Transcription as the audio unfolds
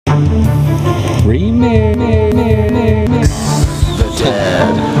Remix the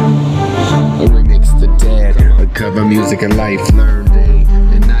Dead. A remix the Dead. A cover music and life. Learn day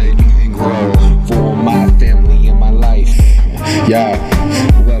and night and grow for my family and my life. Yeah,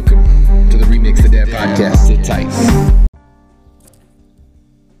 welcome to the Remix the Dead podcast. Sit tight.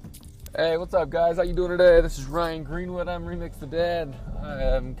 Hey, what's up, guys? How you doing today? This is Ryan Greenwood. I'm Remix the Dead. I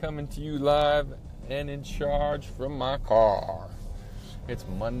am coming to you live and in charge from my car. It's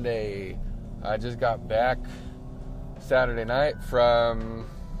Monday. I just got back Saturday night from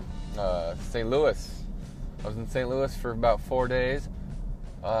St. Louis. I was in St. Louis for about 4 days,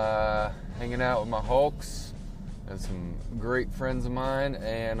 hanging out with my Hulks and some great friends of mine,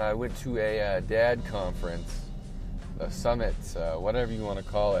 and I went to a dad conference, a summit, whatever you want to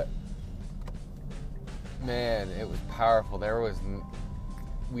call it. Man, it was powerful.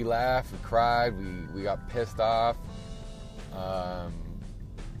 We laughed, we cried, we got pissed off.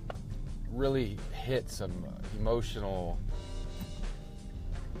 Really hit some emotional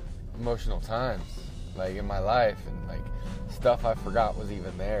times, like in my life, and like stuff I forgot was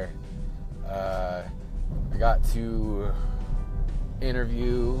even there. I got to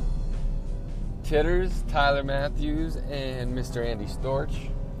interview Titters, Tyler Matthews, and Mr. Andy Storch,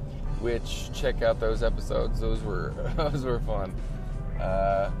 which check out those episodes. Those were fun.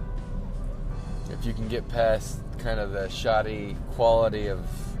 If you can get past kind of the shoddy quality of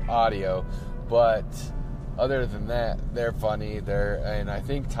audio, but other than that, they're funny. And I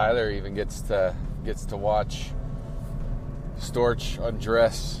think Tyler even gets to watch Storch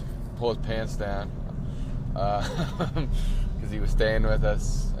undress, pull his pants down, because he was staying with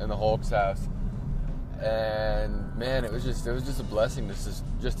us in the Hulk's house. And man, it was just a blessing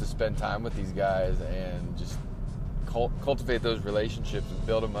just to spend time with these guys and just cultivate those relationships and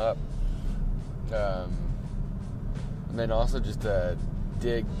build them up. And then also just to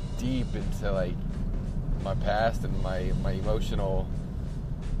dig deep into like my past and my emotional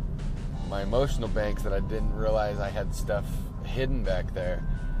banks that I didn't realize I had stuff hidden back there,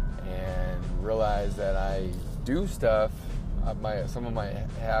 and realize that I do stuff. Some of my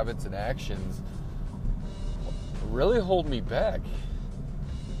habits and actions really hold me back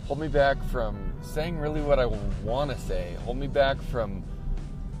from saying really what I want to say, hold me back from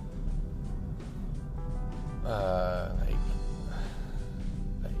like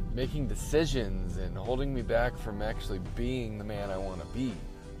making decisions, and holding me back from actually being the man I want to be.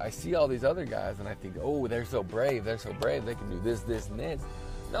 I see all these other guys and I think, oh, they're so brave, they can do this, and this.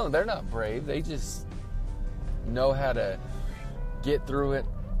 No, they're not brave. They just know how to get through it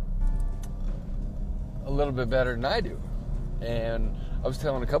a little bit better than I do. And I was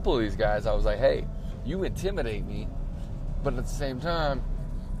telling a couple of these guys, I was like, hey, you intimidate me, but at the same time,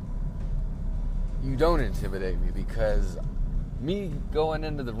 you don't intimidate me, because me going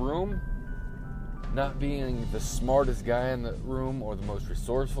into the room, not being the smartest guy in the room, or the most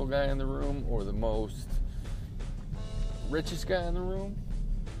resourceful guy in the room, or the most richest guy in the room,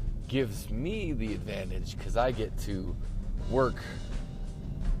 gives me the advantage, because I get to work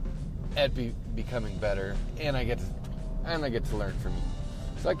at becoming better, and I get to learn from you.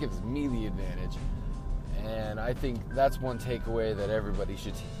 So that gives me the advantage. And I think that's one takeaway that everybody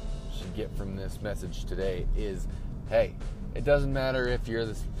should get from this message today is, hey, it doesn't matter if you're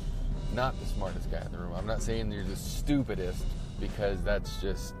not the smartest guy in the room. I'm not saying you're the stupidest, because that's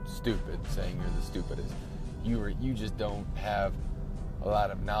just stupid, saying you're the stupidest. You just don't have a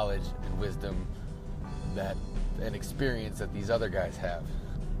lot of knowledge and wisdom and experience that these other guys have.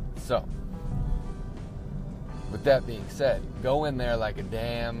 So, with that being said, go in there like a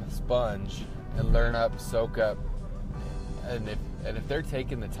damn sponge and learn up, soak up, and if they're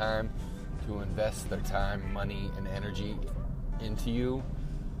taking the time to invest their time, money, and energy into you,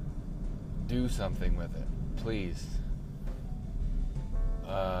 do something with it, please.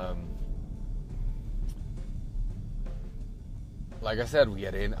 Like I said,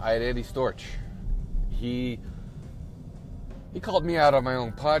 I had Andy Storch. He called me out on my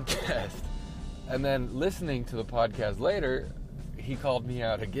own podcast, and then listening to the podcast later, he called me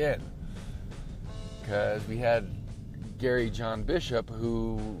out again, because we had Gary John Bishop,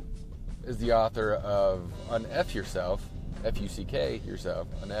 who is the author of Unf Yourself, F-U-C-K yourself,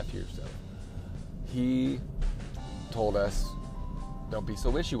 Unf Yourself. He told us, don't be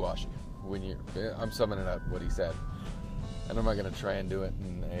so wishy-washy I'm summing it up what he said, and I'm not going to try and do it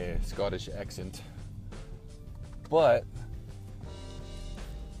in a Scottish accent, but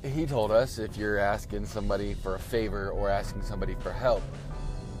he told us, if you're asking somebody for a favor or asking somebody for help,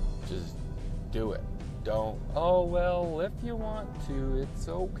 just do it. Don't, oh, well, if you want to, it's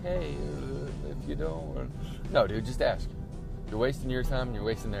okay. If you don't. No, dude, just ask. You're wasting your time and you're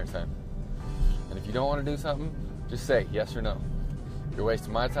wasting their time. And if you don't want to do something, just say yes or no. You're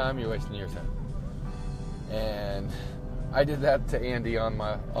wasting my time, you're wasting your time. And I did that to Andy on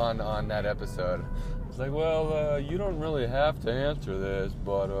that episode. It's like, well, you don't really have to answer this,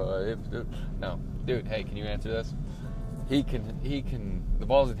 but no, dude, hey, can you answer this? He can. The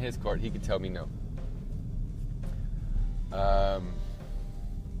ball's in his court. He can tell me no.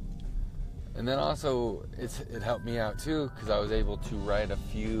 And then also, it helped me out too, because I was able to write a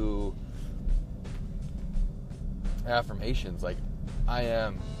few affirmations, like, I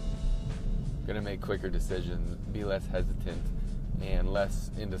am going to make quicker decisions, be less hesitant, and less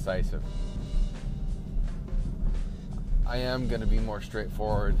indecisive. I am going to be more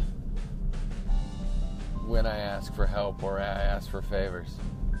straightforward when I ask for help or I ask for favors.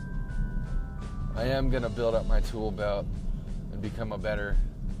 I am going to build up my tool belt and become a better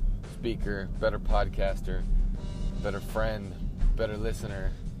speaker, better podcaster, better friend, better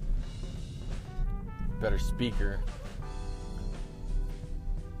listener, better speaker.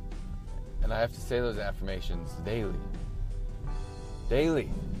 And I have to say those affirmations daily.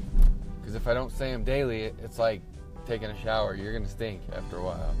 Daily. Because if I don't say them daily, it's like taking a shower. You're going to stink after a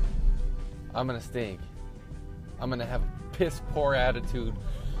while. I'm going to stink. I'm going to have a piss poor attitude.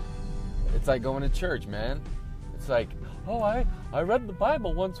 It's like going to church, man. It's like, oh, I read the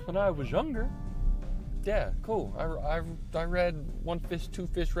Bible once when I was younger. Yeah, cool. I read 1 fish, 2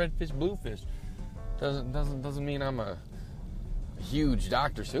 fish, red fish, blue fish. Doesn't mean I'm a huge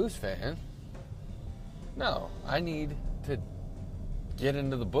Dr. Seuss fan. No, I need to get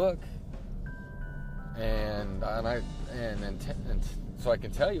into the book and so I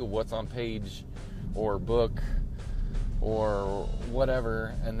can tell you what's on page or book or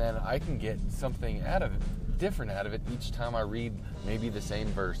whatever, and then I can get something different out of it each time I read maybe the same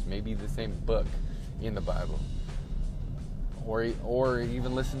verse, maybe the same book in the Bible, or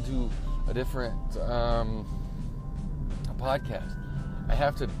even listen to a different podcast. I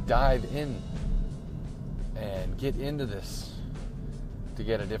have to dive in and get into this to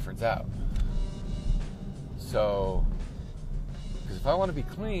get a difference out. So, because if I want to be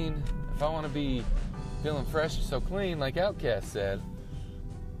clean, if I want to be feeling fresh and so clean, like Outkast said,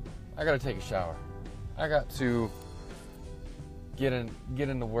 I got to take a shower. I got to get in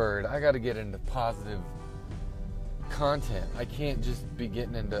the Word. I got to get into positive content. I can't just be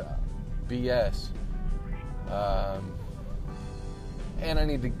getting into BS. And I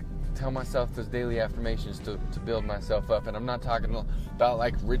need to tell myself those daily affirmations to build myself up. And I'm not talking about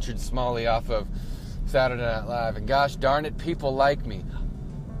like Richard Smalley off of Saturday Night Live. And gosh darn it, people like me.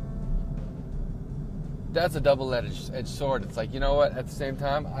 That's a double-edged sword. It's like, you know what? At the same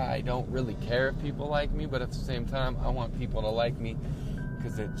time, I don't really care if people like me, but at the same time, I want people to like me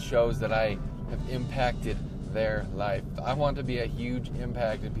because it shows that I have impacted their life. I want to be a huge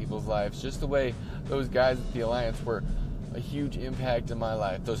impact in people's lives, just the way those guys at the Alliance were a huge impact in my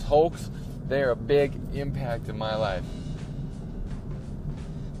life. Those Hulks, they're a big impact in my life.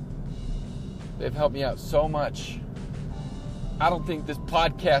 They've helped me out so much. I don't think this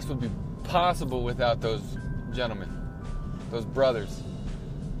podcast would be possible without those gentlemen, those brothers.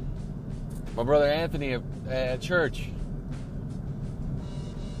 My brother Anthony at church,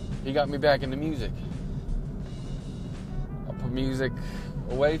 he got me back into music. I put music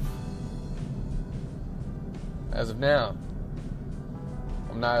away as of now.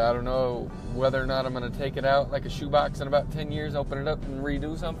 I don't know whether or not I'm going to take it out like a shoebox in about 10 years, open it up and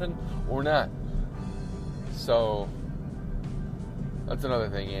redo something or not. So that's another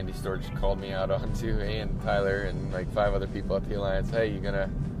thing Andy Storch called me out on too, and Tyler and like 5 other people at the Alliance. Hey, you gonna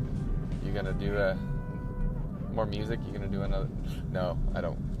do more music? You gonna do another? No, I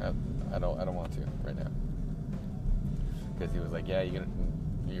don't want to right now. Because he was like, yeah,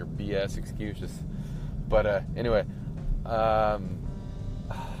 your BS excuses. But anyway, I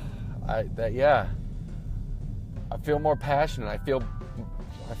feel more passionate. I feel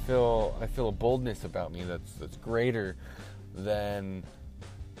a boldness about me that's greater than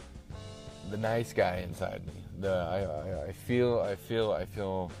the nice guy inside me. I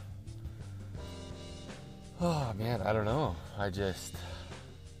feel. Oh man, I don't know. There's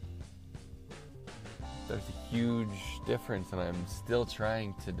a huge difference, and I'm still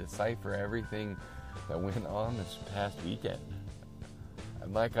trying to decipher everything that went on this past weekend.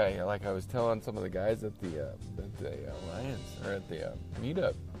 And like I was telling some of the guys at the Alliance, or at the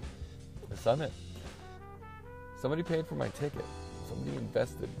meetup, the summit, somebody paid for my ticket. Somebody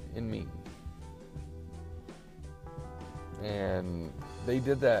invested in me. And they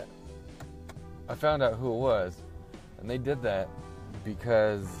did that. I found out who it was, and they did that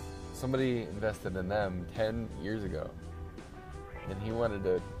because somebody invested in them 10 years ago. and he wanted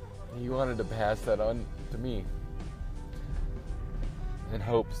to pass that on to me in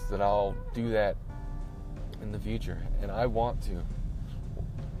hopes that I'll do that in the future, and I want to.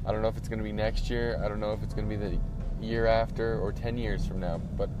 I don't know if it's going to be next year. I don't know if it's going to be the year after or 10 years from now,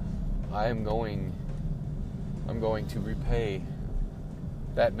 but I'm going to repay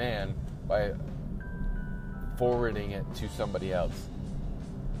that man by forwarding it to somebody else.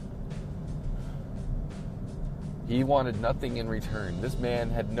 He wanted nothing in return. This man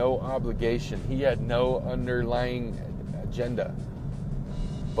had no obligation. He had no underlying agenda,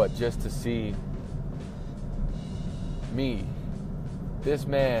 but just to see me, this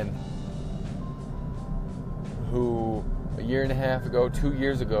man who a year and a half ago, 2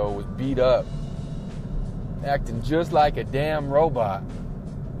 years ago, was beat up, acting just like a damn robot,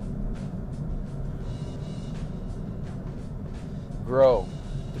 grow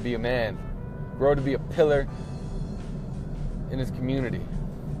to be a man, grow to be a pillar in his community.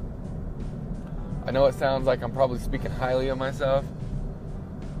 I know it sounds like I'm probably speaking highly of myself,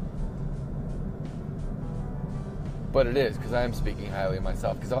 but it is, because I am speaking highly of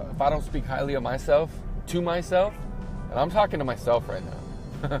myself. Because if I don't speak highly of myself, to myself, and I'm talking to myself right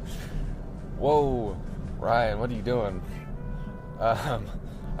now. Whoa, Ryan, what are you doing? I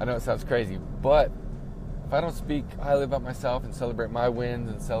know it sounds crazy, but if I don't speak highly about myself and celebrate my wins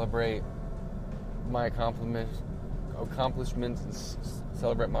and celebrate my accomplishments and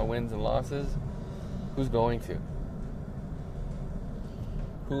celebrate my wins and losses, who's going to?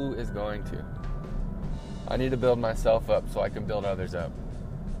 Who is going to? I need to build myself up so I can build others up.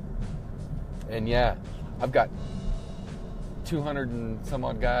 And yeah, I've got 200 and some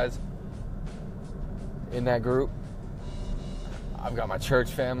odd guys in that group. I've got my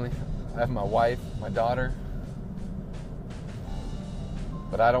church family. I have my wife, my daughter.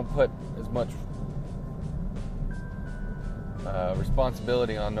 But I don't put as much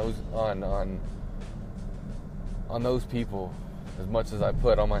responsibility on those people as much as I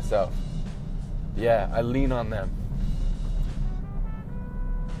put on myself. Yeah, I lean on them.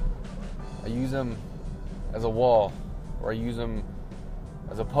 I use them as a wall, or I use them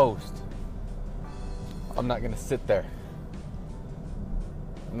as a post. I'm not going to sit there.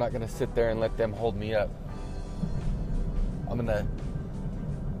 I'm not going to sit there and let them hold me up. I'm going to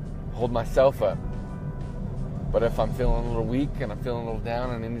hold myself up. But if I'm feeling a little weak and I'm feeling a little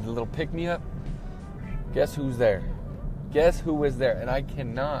down and I need a little pick-me-up, guess who's there? Guess who is there? And I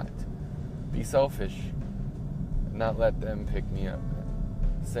cannot be selfish and not let them pick me up.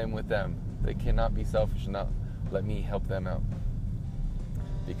 Same with them. They cannot be selfish and not let me help them out.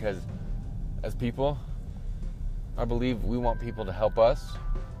 Because as people, I believe we want people to help us,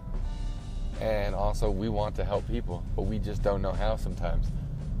 and also we want to help people, but we just don't know how sometimes.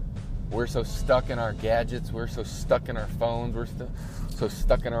 We're so stuck in our gadgets, we're so stuck in our phones, we're so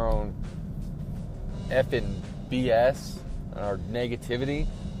stuck in our own effing BS and our negativity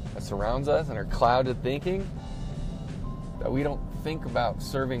that surrounds us and our clouded thinking that we don't think about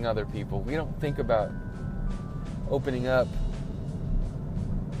serving other people. We don't think about opening up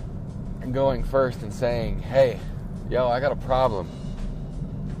and going first and saying, hey, yo, I got a problem.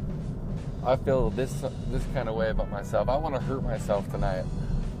 I feel this kind of way about myself. I want to hurt myself tonight.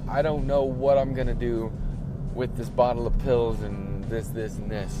 I don't know what I'm going to do with this bottle of pills and this, and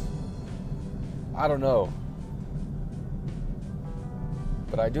this. I don't know.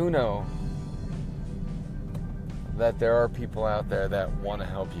 But I do know that there are people out there that want to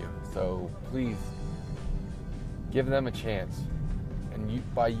help you. So please, give them a chance. And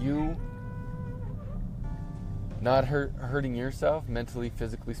by you not hurting yourself mentally,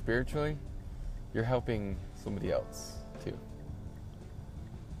 physically, spiritually, you're helping somebody else too.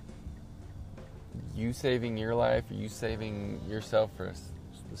 You saving your life, or you saving yourself for a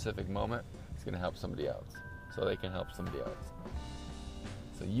specific moment, it's going to help somebody else, so they can help somebody else.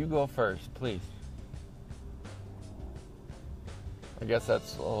 So you go first, please. I guess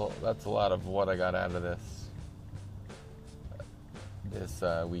that's a lot of what I got out of this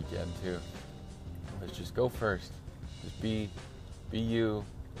weekend too. Let's just go first. Just be you.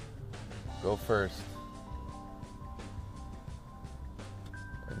 Go first.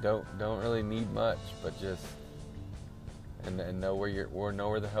 And don't really need much, but just and know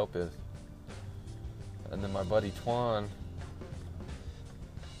where the help is. And then my buddy Twan,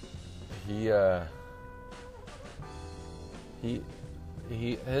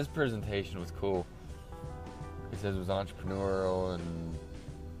 his presentation was cool. He says it was entrepreneurial and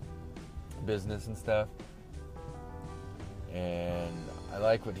business and stuff. And I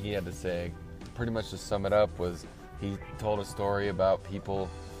like what he had to say. Pretty much to sum it up was he told a story about people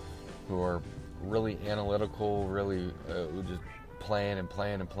who are really analytical, really who just plan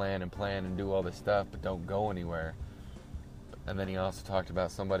and do all this stuff, but don't go anywhere. And then he also talked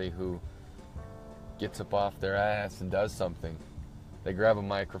about somebody who gets up off their ass and does something. They grab a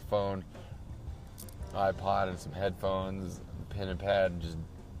microphone, iPod, and some headphones, pen and pad, and just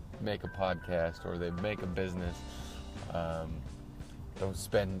make a podcast, or they make a business. Don't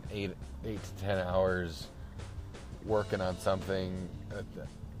spend 8 to 10 hours working on something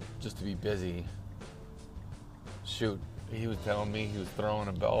just to be busy. Shoot, he was telling me he was throwing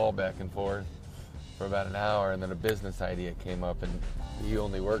a ball back and forth for about an hour, and then a business idea came up, and he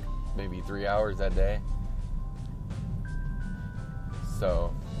only worked maybe 3 hours that day.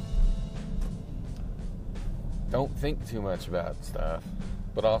 So don't think too much about stuff,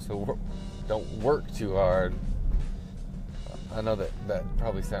 but also don't work too hard. I know that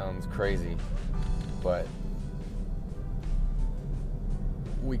probably sounds crazy, but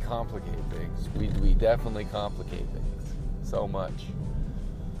we complicate things. We definitely complicate things so much.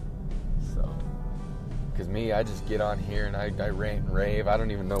 So, because me, I just get on here and I rant and rave. I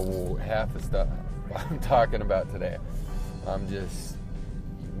don't even know half the stuff I'm talking about today. I'm just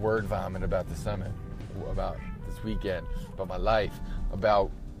word vomit about the summit, about this weekend, about my life,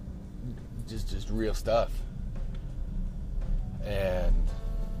 about just real stuff. And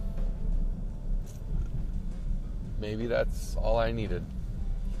maybe that's all I needed.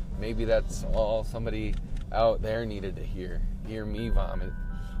 Maybe that's all somebody out there needed to hear me vomit,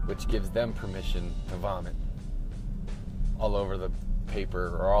 which gives them permission to vomit all over the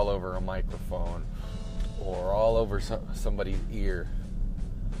paper, or all over a microphone, or all over somebody's ear.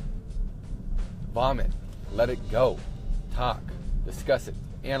 Vomit. Let it go. Talk. Discuss it.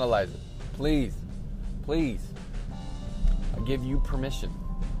 Analyze it. Please. I give you permission.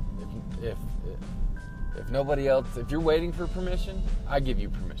 If nobody else, if you're waiting for permission, I give you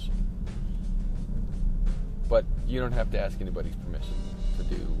permission. But you don't have to ask anybody's permission to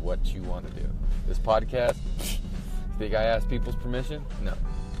do what you want to do. This podcast, think I ask people's permission? No.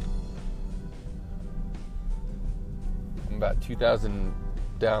 I'm about 2,000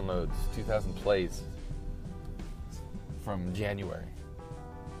 downloads, 2,000 plays from January.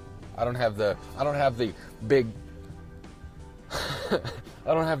 I don't have the big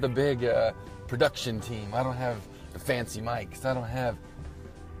production team. I don't have the fancy mics. I don't have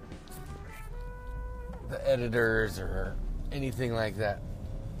the editors or anything like that.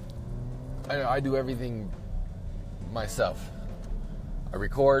 I do everything myself. I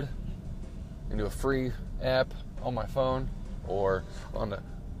record into a free app on my phone, or on the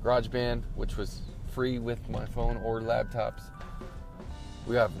GarageBand, which was free with my phone or laptops.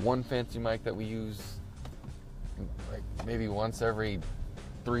 We have one fancy mic that we use like maybe once every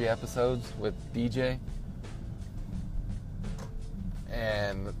 3 episodes with DJ,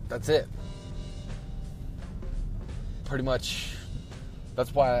 and that's it. Pretty much.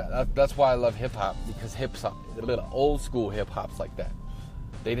 That's why I love hip hop, because old school hip hop's like that.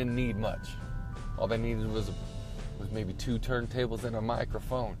 They didn't need much. All they needed was maybe 2 turntables and a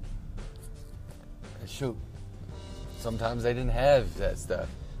microphone. And shoot, sometimes they didn't have that stuff.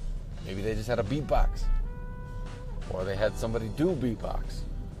 Maybe they just had a beatbox, or they had somebody do beatbox.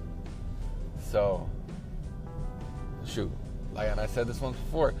 So, shoot, and I said this once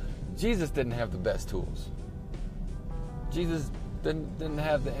before, Jesus didn't have the best tools. Jesus didn't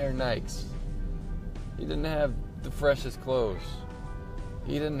have the Air Nikes. He didn't have the freshest clothes.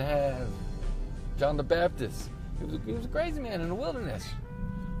 He didn't have John the Baptist. He was a crazy man in the wilderness.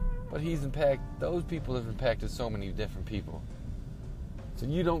 But those people have impacted so many different people. So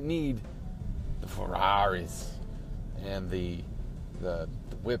you don't need the Ferraris and the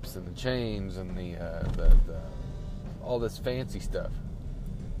whips and the chains and the all this fancy stuff.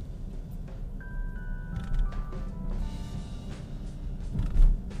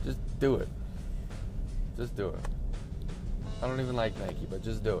 Just do it. Just do it. I don't even like Nike, but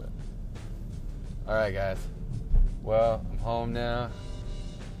just do it. Alright, guys. Well, I'm home now.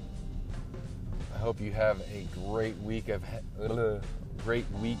 I hope you have a great week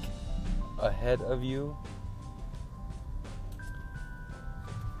ahead of you.